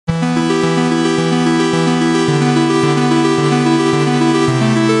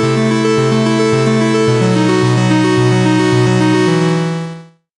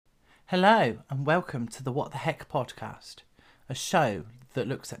Hello and welcome to the What the Heck podcast, a show that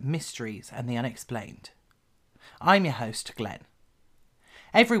looks at mysteries and the unexplained. I'm your host, Glenn.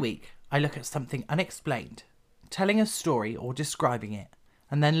 Every week I look at something unexplained, telling a story or describing it,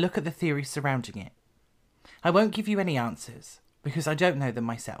 and then look at the theories surrounding it. I won't give you any answers because I don't know them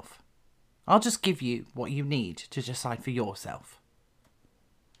myself. I'll just give you what you need to decide for yourself.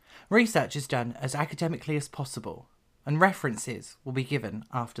 Research is done as academically as possible, and references will be given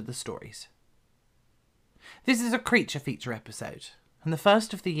after the stories. This is a creature feature episode, and the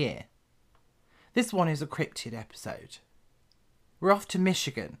first of the year. This one is a cryptid episode. We're off to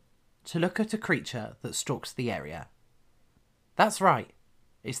Michigan to look at a creature that stalks the area. That's right,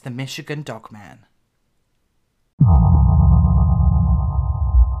 it's the Michigan Dogman.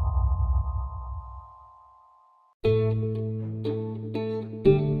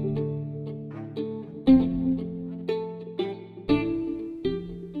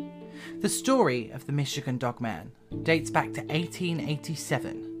 The story of the Michigan Dogman dates back to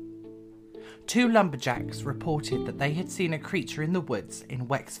 1887. Two lumberjacks reported that they had seen a creature in the woods in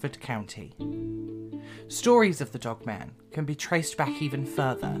Wexford County. Stories of the Dogman can be traced back even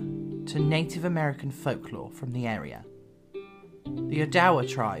further to Native American folklore from the area. The Odawa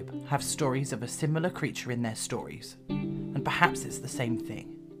tribe have stories of a similar creature in their stories, and perhaps it's the same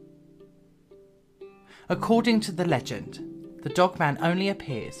thing. According to the legend, the Dogman only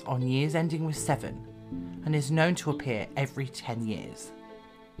appears on years ending with 7 and is known to appear every 10 years.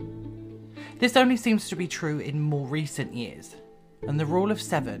 This only seems to be true in more recent years, and the rule of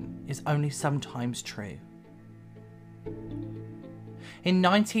 7 is only sometimes true. In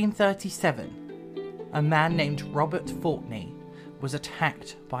 1937, a man named Robert Fortney was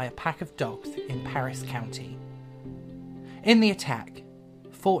attacked by a pack of dogs in Paris County. In the attack,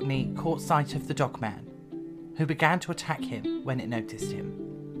 Fortney caught sight of the Dogman, who began to attack him when it noticed him.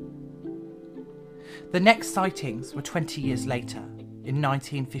 The next sightings were 20 years later, in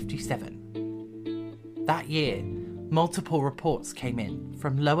 1957. That year, multiple reports came in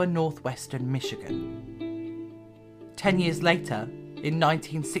from lower northwestern Michigan. 10 years later, in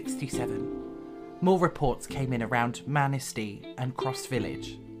 1967, more reports came in around Manistee and Cross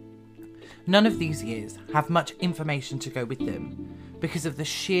Village. None of these years have much information to go with them because of the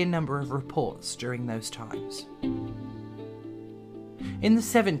sheer number of reports during those times. In the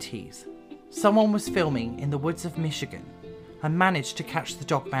 70s, someone was filming in the woods of Michigan and managed to catch the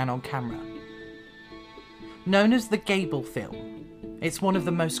Dogman on camera. Known as the Gable film, it's one of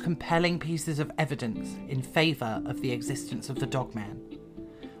the most compelling pieces of evidence in favour of the existence of the Dogman,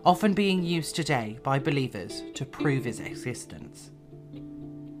 often being used today by believers to prove its existence.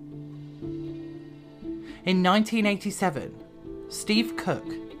 In 1987, Steve Cook,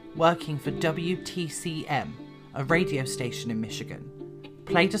 working for WTCM, a radio station in Michigan,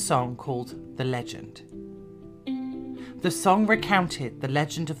 played a song called The Legend. The song recounted the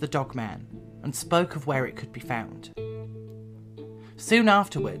legend of the Dogman and spoke of where it could be found. Soon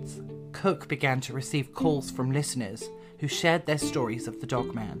afterwards, Cook began to receive calls from listeners who shared their stories of the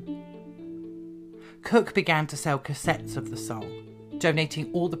Dogman. Cook began to sell cassettes of the song, donating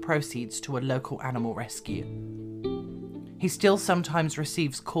all the proceeds to a local animal rescue. He still sometimes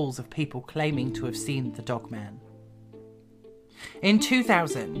receives calls of people claiming to have seen the Dogman. In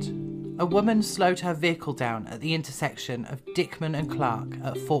 2000, a woman slowed her vehicle down at the intersection of Dickman and Clark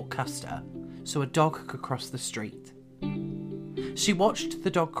at Fort Custer so a dog could cross the street. She watched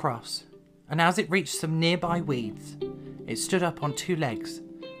the dog cross, and as it reached some nearby weeds, it stood up on 2 legs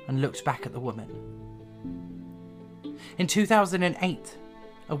and looked back at the woman. In 2008,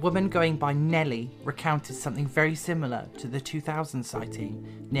 a woman going by Nellie recounted something very similar to the 2000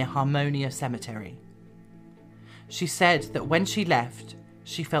 sighting near Harmonia Cemetery. She said that when she left,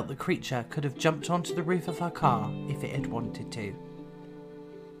 she felt the creature could have jumped onto the roof of her car if it had wanted to.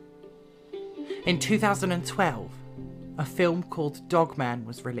 In 2012, a film called Dogman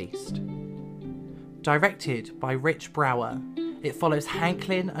was released. Directed by Rich Brower, it follows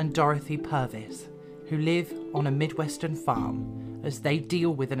Hanklin and Dorothy Purvis, who live on a Midwestern farm as they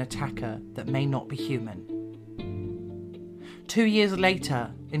deal with an attacker that may not be human. 2 years later,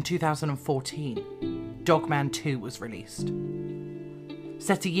 in 2014, Dogman 2 was released.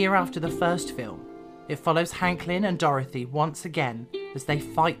 Set a year after the first film, it follows Hanklin and Dorothy once again as they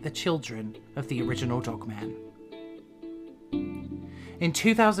fight the children of the original Dogman. In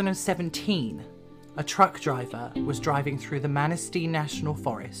 2017, a truck driver was driving through the Manistee National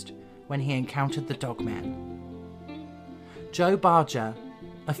Forest when he encountered the Dogman. Joe Barger,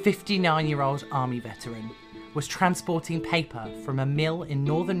 a 59-year-old Army veteran, was transporting paper from a mill in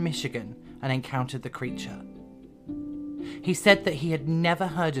northern Michigan and encountered the creature. He said that he had never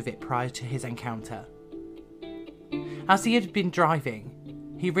heard of it prior to his encounter. As he had been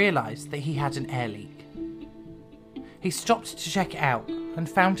driving, he realised that he had an air leak. He stopped to check it out and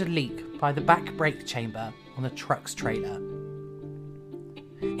found a leak by the back brake chamber on the truck's trailer.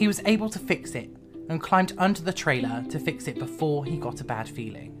 He was able to fix it and climbed under the trailer to fix it before he got a bad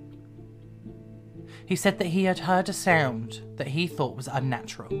feeling. He said that he had heard a sound that he thought was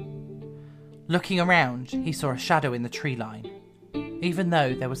unnatural. Looking around, he saw a shadow in the tree line, even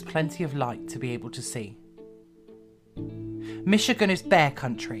though there was plenty of light to be able to see. Michigan is bear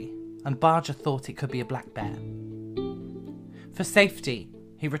country, and Barger thought it could be a black bear. For safety,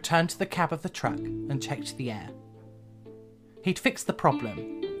 he returned to the cab of the truck and checked the air. He'd fixed the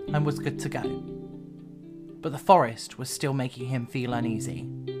problem and was good to go, but the forest was still making him feel uneasy.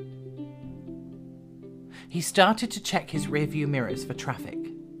 He started to check his rearview mirrors for traffic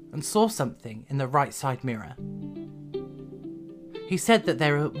and saw something in the right side mirror. He said that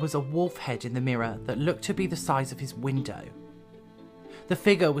there was a wolf head in the mirror that looked to be the size of his window. The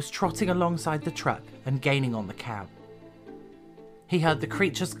figure was trotting alongside the truck and gaining on the cab. He heard the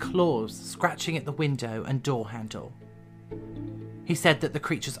creature's claws scratching at the window and door handle. He said that the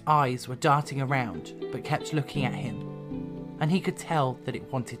creature's eyes were darting around but kept looking at him, and he could tell that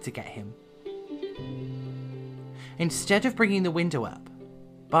it wanted to get him. Instead of bringing the window up,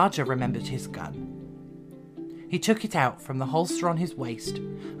 Barger remembered his gun. He took it out from the holster on his waist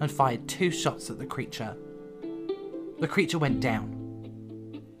and fired 2 shots at the creature. The creature went down.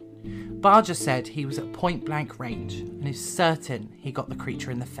 Barger said he was at point blank range and is certain he got the creature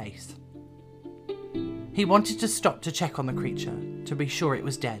in the face. He wanted to stop to check on the creature to be sure it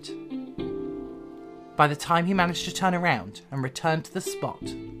was dead. By the time he managed to turn around and return to the spot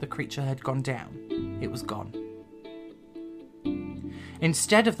the creature had gone down, it was gone.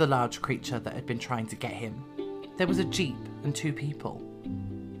 Instead of the large creature that had been trying to get him, there was a jeep and 2 people.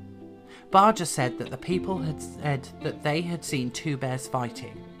 Barger said that the people had said that they had seen 2 bears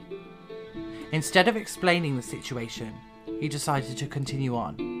fighting. Instead of explaining the situation, he decided to continue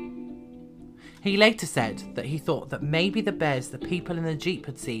on. He later said that he thought that maybe the bears the people in the jeep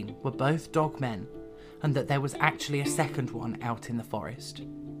had seen were both dogmen, and that there was actually a second one out in the forest.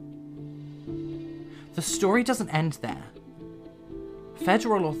 The story doesn't end there.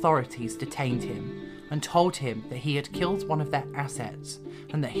 Federal authorities detained him and told him that he had killed one of their assets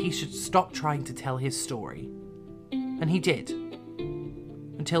and that he should stop trying to tell his story. And he did.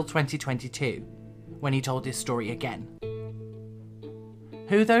 Until 2022, when he told his story again.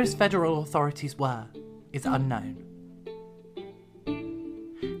 Who those federal authorities were is unknown.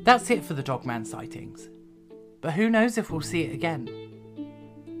 That's it for the Dogman sightings, but who knows if we'll see it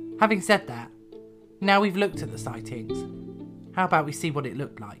again. Having said that, now we've looked at the sightings, how about we see what it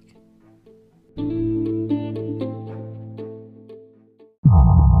looked like?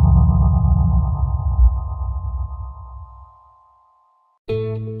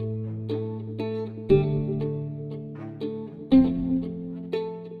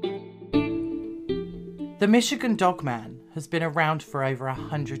 The Michigan Dogman has been around for over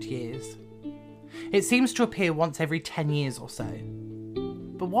 100 years. It seems to appear once every 10 years or so.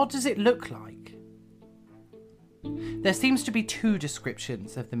 But what does it look like? There seems to be 2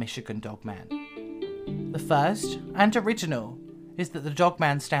 descriptions of the Michigan Dogman. The first, and original, is that the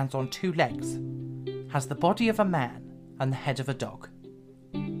Dogman stands on 2 legs, has the body of a man and the head of a dog.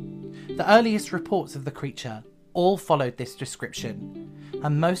 The earliest reports of the creature all followed this description,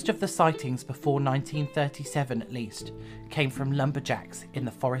 and most of the sightings before 1937 at least came from lumberjacks in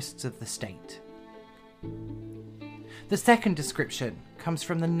the forests of the state. The second description comes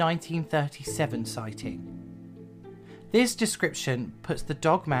from the 1937 sighting. This description puts the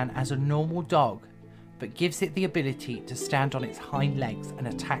Dogman as a normal dog, but gives it the ability to stand on its hind legs and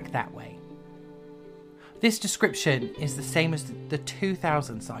attack that way. This description is the same as the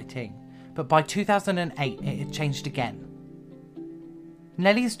 2000 sighting, but by 2008 it had changed again.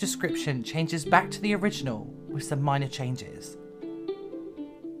 Nellie's description changes back to the original with some minor changes.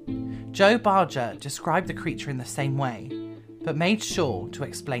 Joe Barger described the creature in the same way, but made sure to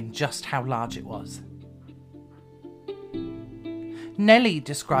explain just how large it was. Nellie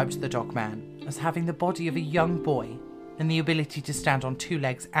described the Dogman as having the body of a young boy and the ability to stand on 2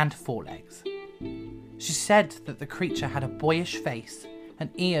 legs and 4 legs. She said that the creature had a boyish face and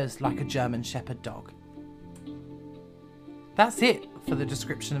ears like a German Shepherd dog. That's it for the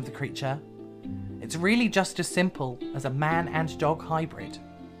description of the creature. It's really just as simple as a man and dog hybrid.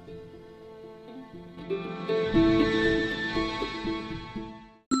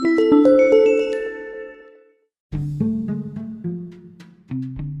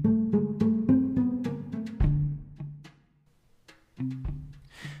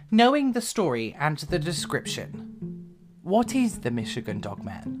 Knowing the story and the description, what is the Michigan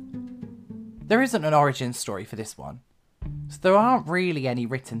Dogman? There isn't an origin story for this one, so there aren't really any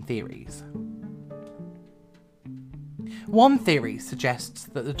written theories. One theory suggests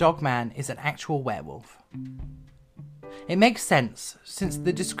that the Dogman is an actual werewolf. It makes sense since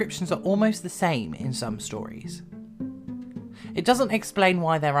the descriptions are almost the same in some stories. It doesn't explain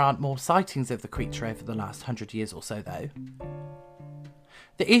why there aren't more sightings of the creature over the last 100 years or so though.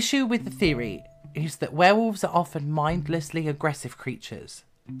 The issue with the theory is that werewolves are often mindlessly aggressive creatures,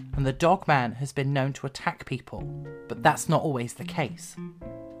 and the Dogman has been known to attack people, but that's not always the case.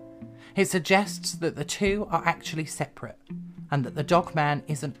 It suggests that the two are actually separate, and that the Dogman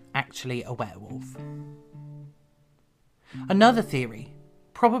isn't actually a werewolf. Another theory,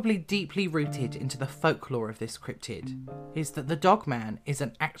 probably deeply rooted into the folklore of this cryptid, is that the Dogman is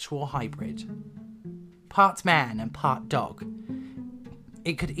an actual hybrid. Part man and part dog.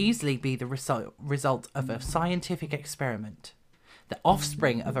 It could easily be the result of a scientific experiment, the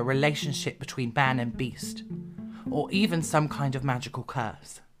offspring of a relationship between man and beast, or even some kind of magical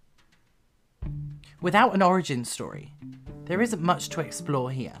curse. Without an origin story, there isn't much to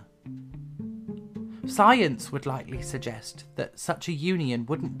explore here. Science would likely suggest that such a union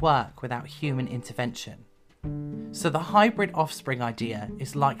wouldn't work without human intervention, so the hybrid offspring idea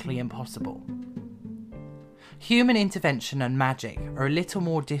is likely impossible. Human intervention and magic are a little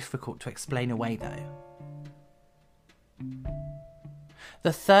more difficult to explain away though.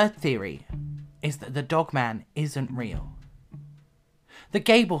 The third theory is that the Dogman isn't real. The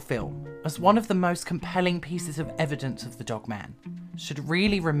Gable film, as one of the most compelling pieces of evidence of the Dogman, should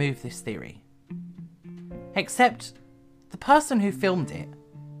really remove this theory. Except, the person who filmed it,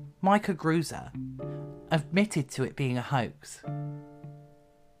 Micah Gruser, admitted to it being a hoax.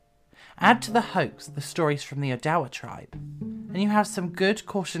 Add to the hoax the stories from the Odawa tribe, and you have some good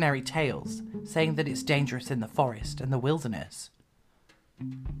cautionary tales saying that it's dangerous in the forest and the wilderness.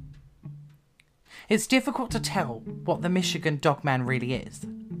 It's difficult to tell what the Michigan Dogman really is,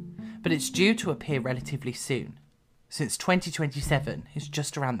 but it's due to appear relatively soon, since 2027 is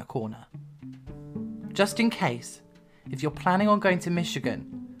just around the corner. Just in case, if you're planning on going to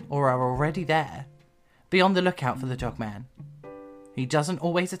Michigan or are already there, be on the lookout for the Dogman. He doesn't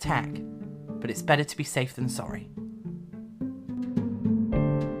always attack, but it's better to be safe than sorry.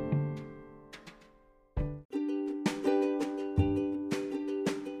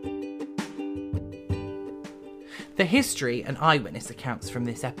 The history and eyewitness accounts from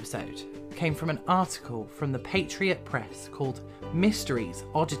this episode came from an article from the Patriot Press called Mysteries,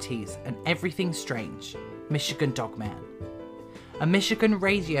 Oddities and Everything Strange, Michigan Dogman. A Michigan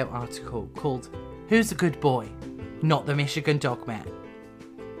radio article called Who's a Good Boy? Not the Michigan Dogman.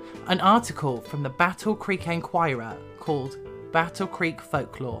 An article from the Battle Creek Enquirer called Battle Creek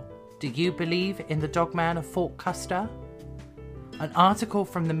Folklore, Do You Believe in the Dogman of Fort Custer? An article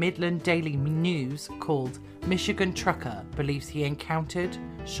from the Midland Daily News called Michigan Trucker Believes He Encountered,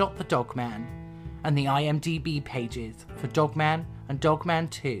 Shot the Dogman, and the IMDb pages for Dogman and Dogman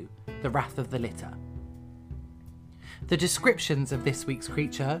 2, The Wrath of the Litter. The descriptions of this week's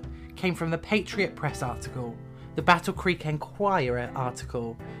creature came from the Patriot Press article, the Battle Creek Enquirer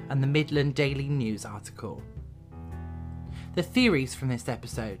article, and the Midland Daily News article. The theories from this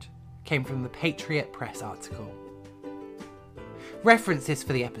episode came from the Patriot Press article. References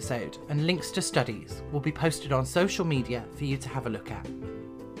for the episode and links to studies will be posted on social media for you to have a look at.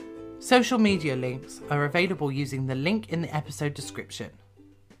 Social media links are available using the link in the episode description.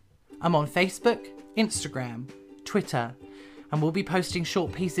 I'm on Facebook, Instagram, Twitter, and will be posting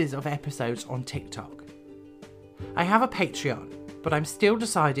short pieces of episodes on TikTok. I have a Patreon, but I'm still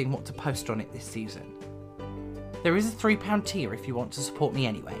deciding what to post on it this season. There is a £3 tier if you want to support me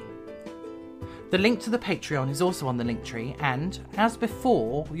anyway. The link to the Patreon is also on the Linktree, and, as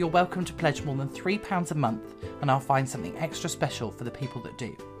before, you're welcome to pledge more than £3 a month and I'll find something extra special for the people that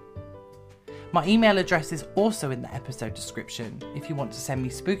do. My email address is also in the episode description if you want to send me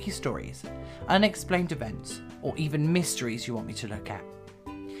spooky stories, unexplained events, or even mysteries you want me to look at.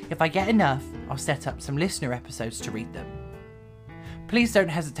 If I get enough, I'll set up some listener episodes to read them. Please don't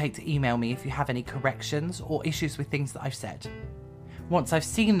hesitate to email me if you have any corrections or issues with things that I've said. Once I've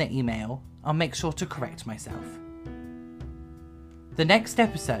seen the email, I'll make sure to correct myself. The next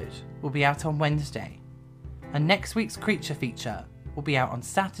episode will be out on Wednesday, and next week's creature feature will be out on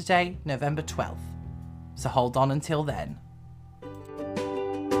Saturday, November 12th, so hold on until then.